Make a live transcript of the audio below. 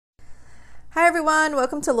Hi everyone,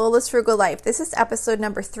 welcome to Lola's Frugal Life. This is episode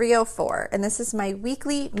number 304, and this is my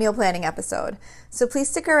weekly meal planning episode. So please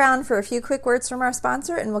stick around for a few quick words from our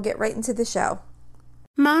sponsor, and we'll get right into the show.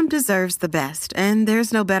 Mom deserves the best, and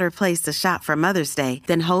there's no better place to shop for Mother's Day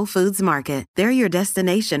than Whole Foods Market. They're your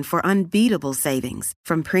destination for unbeatable savings,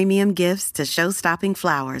 from premium gifts to show-stopping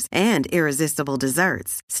flowers and irresistible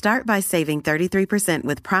desserts. Start by saving 33%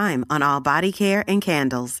 with Prime on all body care and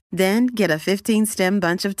candles. Then get a 15-stem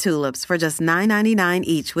bunch of tulips for just $9.99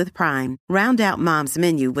 each with Prime. Round out Mom's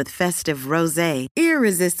menu with festive rosé,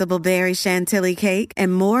 irresistible berry chantilly cake,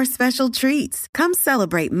 and more special treats. Come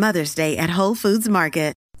celebrate Mother's Day at Whole Foods Market.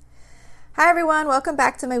 Hi everyone, welcome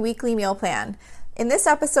back to my weekly meal plan. In this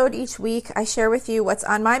episode each week, I share with you what's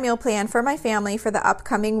on my meal plan for my family for the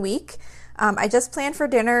upcoming week. I just planned for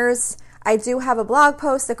dinners. I do have a blog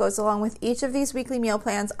post that goes along with each of these weekly meal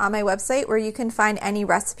plans on my website where you can find any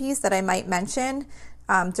recipes that I might mention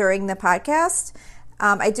during the podcast.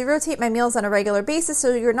 I do rotate my meals on a regular basis,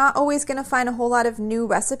 so you're not always going to find a whole lot of new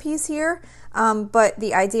recipes here, but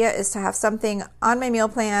the idea is to have something on my meal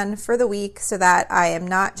plan for the week so that I am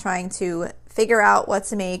not trying to figure out what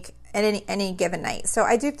to make at any given night. So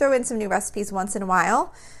I do throw in some new recipes once in a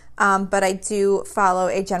while, but I do follow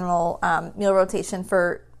a general meal rotation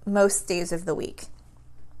for most days of the week.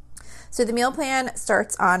 So the meal plan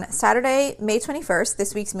starts on Saturday, May 21st.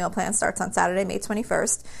 This week's meal plan starts on Saturday, May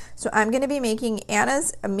 21st. So I'm going to be making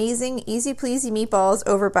Anna's amazing Easy Pleasy meatballs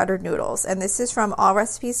over buttered noodles. And this is from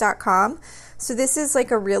allrecipes.com. So this is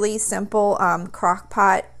like a really simple crock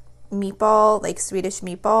pot meatball, like Swedish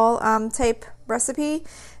meatball type recipe.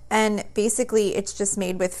 And basically it's just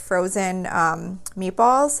made with frozen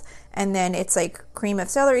meatballs. And then it's like cream of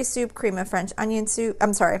celery soup, cream of French onion soup.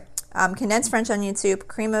 Condensed French onion soup,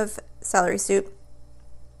 cream of celery soup,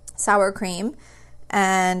 sour cream,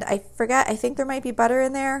 and I think there might be butter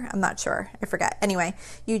in there. I'm not sure. I forget. Anyway,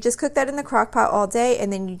 you just cook that in the crock pot all day,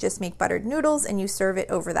 and then you just make buttered noodles and you serve it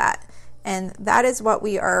over that. And that is what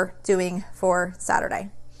we are doing for Saturday.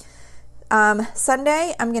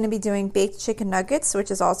 Sunday, I'm going to be doing baked chicken nuggets, which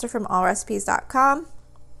is also from allrecipes.com.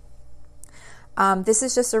 This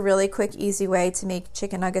is just a really quick, easy way to make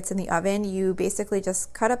chicken nuggets in the oven. You basically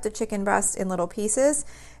just cut up the chicken breast in little pieces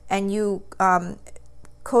and you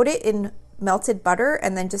coat it in melted butter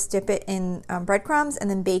and then just dip it in breadcrumbs and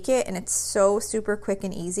then bake it. And it's so super quick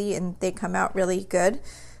and easy, and they come out really good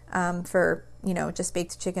for, just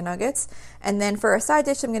baked chicken nuggets. And then for a side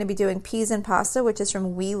dish, I'm going to be doing peas and pasta, which is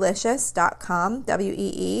from weelicious.com,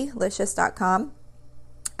 weelicious.com.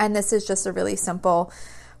 And this is just a really simple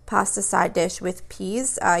pasta side dish with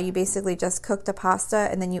peas. You basically just cook the pasta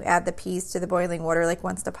and then you add the peas to the boiling water like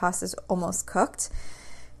once the pasta is almost cooked.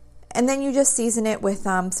 And then you just season it with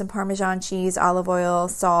some Parmesan cheese, olive oil,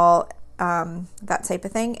 salt, that type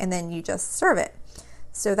of thing, and then you just serve it.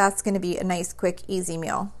 So that's going to be a nice, quick, easy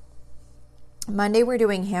meal. Monday, we're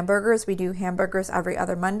doing hamburgers. We do hamburgers every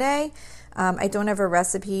other Monday. I don't have a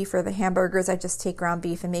recipe for the hamburgers. I just take ground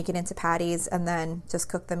beef and make it into patties and then just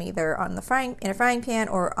cook them either in a frying pan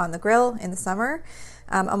or on the grill in the summer.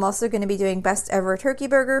 I'm also going to be doing best ever turkey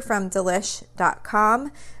burger from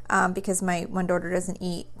delish.com because my one daughter doesn't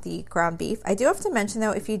eat the ground beef. I do have to mention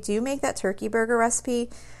though, if you do make that turkey burger recipe,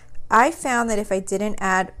 I found that if I didn't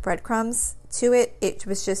add breadcrumbs to it, it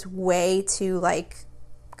was just way too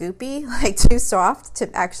goopy, too soft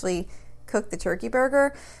to actually cook the turkey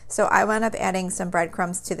burger. So I wound up adding some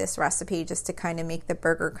breadcrumbs to this recipe just to kind of make the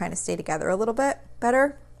burger kind of stay together a little bit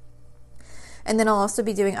better. And then I'll also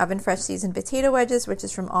be doing oven fresh seasoned potato wedges, which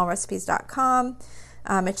is from allrecipes.com.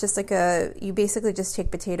 It's just you basically just take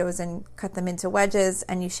potatoes and cut them into wedges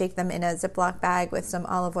and you shake them in a Ziploc bag with some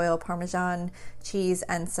olive oil, Parmesan cheese,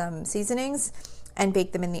 and some seasonings and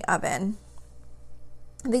bake them in the oven.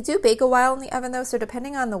 They do bake a while in the oven though, so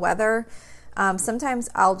depending on the weather, sometimes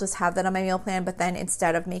I'll just have that on my meal plan, but then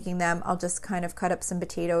instead of making them, I'll just kind of cut up some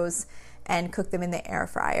potatoes and cook them in the air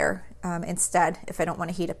fryer instead if I don't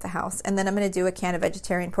want to heat up the house. And then I'm going to do a can of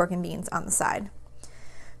vegetarian pork and beans on the side.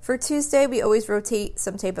 For Tuesday, we always rotate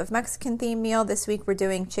some type of Mexican themed meal. This week we're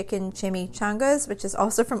doing chicken chimichangas, which is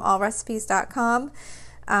also from allrecipes.com.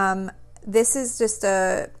 This is just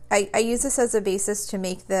I use this as a basis to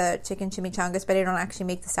make the chicken chimichangas, but I don't actually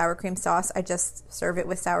make the sour cream sauce. I just serve it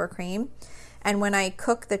with sour cream. And when I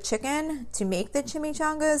cook the chicken to make the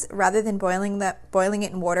chimichangas, rather than boiling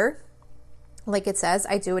it in water, like it says,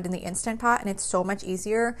 I do it in the Instant Pot, and it's so much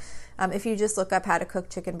easier. If you just look up how to cook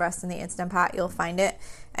chicken breast in the Instant Pot, you'll find it.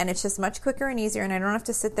 And it's just much quicker and easier, and I don't have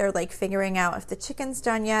to sit there figuring out if the chicken's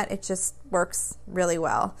done yet. It just works really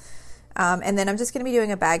well. And then I'm just going to be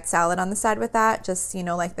doing a bagged salad on the side with that, just,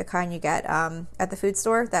 like the kind you get at the food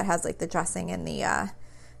store that has like the dressing and the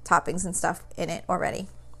toppings and stuff in it already.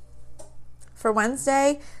 For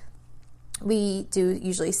Wednesday, we do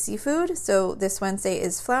usually seafood. So this Wednesday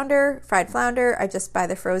is fried flounder. I just buy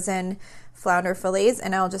the frozen flounder fillets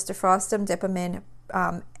and I'll just defrost them, dip them in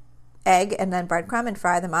egg and then breadcrumb and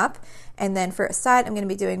fry them up. And then for a side, I'm going to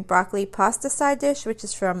be doing broccoli pasta side dish, which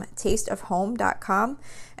is from tasteofhome.com.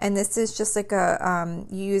 And this is just like you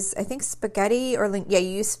use spaghetti or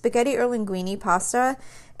linguine pasta,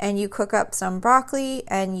 and you cook up some broccoli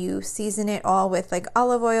and you season it all with like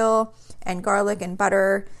olive oil and garlic and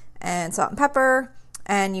butter and salt and pepper,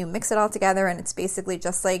 and you mix it all together, and it's basically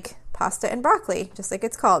just like pasta and broccoli, just like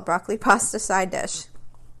it's called, broccoli pasta side dish.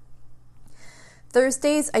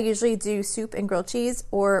 Thursdays, I usually do soup and grilled cheese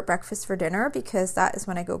or breakfast for dinner because that is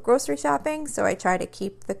when I go grocery shopping. So I try to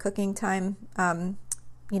keep the cooking time,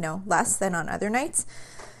 less than on other nights.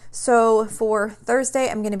 So for Thursday,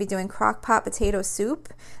 I'm going to be doing crock pot potato soup.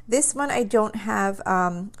 This one, I don't have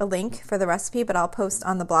a link for the recipe, but I'll post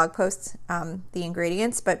on the blog post the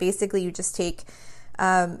ingredients. But basically, you just take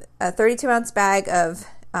a 32-ounce bag of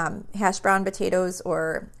hash brown potatoes,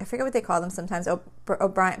 or I forget what they call them sometimes,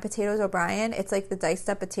 potatoes O'Brien. It's like the diced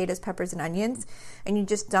up potatoes, peppers, and onions. And you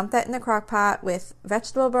just dump that in the crock pot with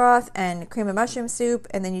vegetable broth and cream of mushroom soup,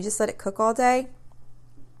 and then you just let it cook all day.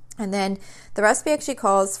 And then the recipe actually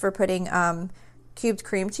calls for putting cubed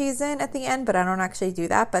cream cheese in at the end, but I don't actually do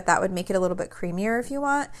that, but that would make it a little bit creamier if you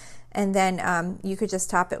want. And then you could just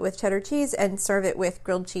top it with cheddar cheese and serve it with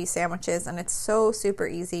grilled cheese sandwiches, and it's so super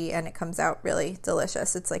easy and it comes out really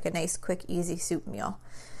delicious. It's like a nice, quick, easy soup meal.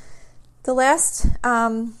 The last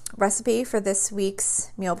recipe for this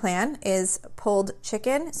week's meal plan is pulled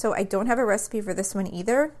chicken. So I don't have a recipe for this one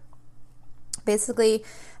either. Basically,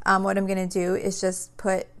 what I'm going to do is just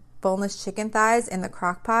put boneless chicken thighs in the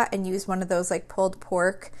crock pot and use one of those like pulled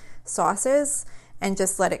pork sauces and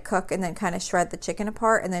just let it cook, and then kind of shred the chicken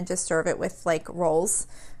apart and then just serve it with like rolls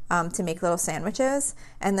to make little sandwiches.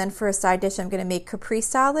 And then for a side dish, I'm going to make Capri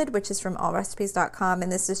salad, which is from allrecipes.com,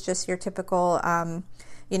 and this is just your typical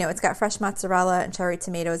it's got fresh mozzarella and cherry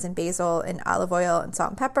tomatoes and basil and olive oil and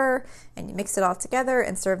salt and pepper, and you mix it all together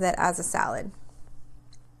and serve that as a salad.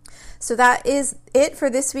 So that is it for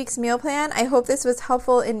this week's meal plan. I hope this was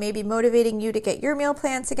helpful in maybe motivating you to get your meal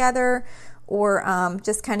plan together, or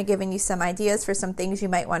just kind of giving you some ideas for some things you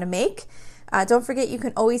might want to make. Don't forget, you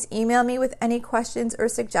can always email me with any questions or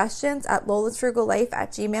suggestions at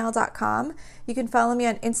lolasfrugallife@gmail.com. You can follow me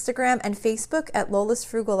on Instagram and Facebook at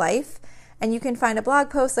lolasfrugallife. And you can find a blog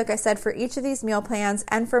post, like I said, for each of these meal plans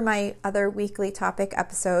and for my other weekly topic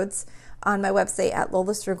episodes on my website at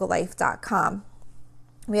lolasfrugallife.com.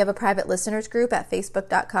 We have a private listeners group at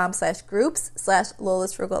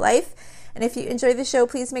facebook.com/groups/lolasfrugallife. And if you enjoy the show,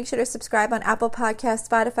 please make sure to subscribe on Apple Podcasts,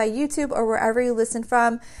 Spotify, YouTube, or wherever you listen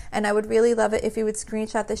from. And I would really love it if you would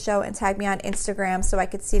screenshot the show and tag me on Instagram so I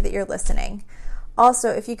could see that you're listening. Also,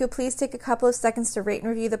 if you could please take a couple of seconds to rate and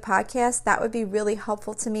review the podcast, that would be really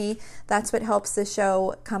helpful to me. That's what helps the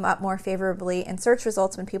show come up more favorably in search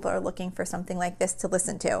results when people are looking for something like this to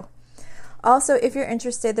listen to. Also, if you're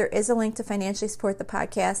interested, there is a link to financially support the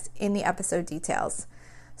podcast in the episode details.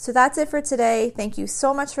 So that's it for today. Thank you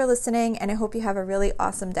so much for listening, and I hope you have a really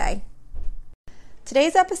awesome day.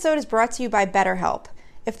 Today's episode is brought to you by BetterHelp.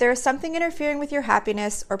 If there is something interfering with your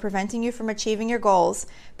happiness or preventing you from achieving your goals,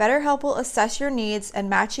 BetterHelp will assess your needs and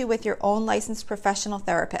match you with your own licensed professional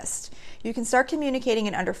therapist. You can start communicating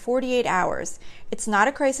in under 48 hours. It's not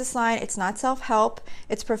a crisis line, it's not self-help,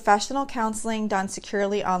 it's professional counseling done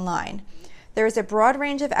securely online. There is a broad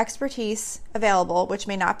range of expertise available, which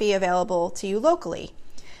may not be available to you locally.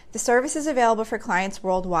 The service is available for clients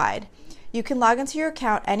worldwide. You can log into your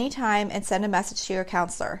account anytime and send a message to your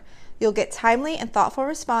counselor. You'll get timely and thoughtful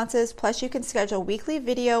responses, plus you can schedule weekly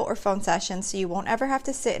video or phone sessions so you won't ever have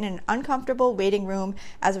to sit in an uncomfortable waiting room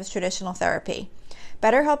as with traditional therapy.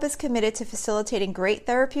 BetterHelp is committed to facilitating great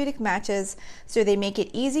therapeutic matches, so they make it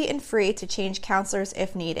easy and free to change counselors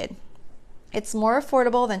if needed. It's more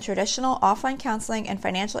affordable than traditional offline counseling, and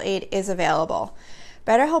financial aid is available.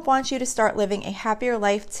 BetterHelp wants you to start living a happier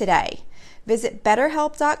life today. Visit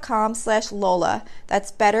betterhelp.com/Lola,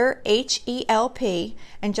 that's better HELP,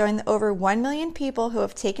 and join the over 1 million people who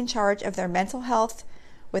have taken charge of their mental health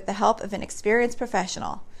with the help of an experienced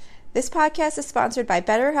professional. This podcast is sponsored by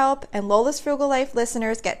BetterHelp, and Lola's Frugal Life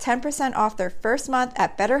listeners get 10% off their first month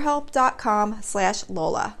at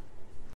betterhelp.com/Lola.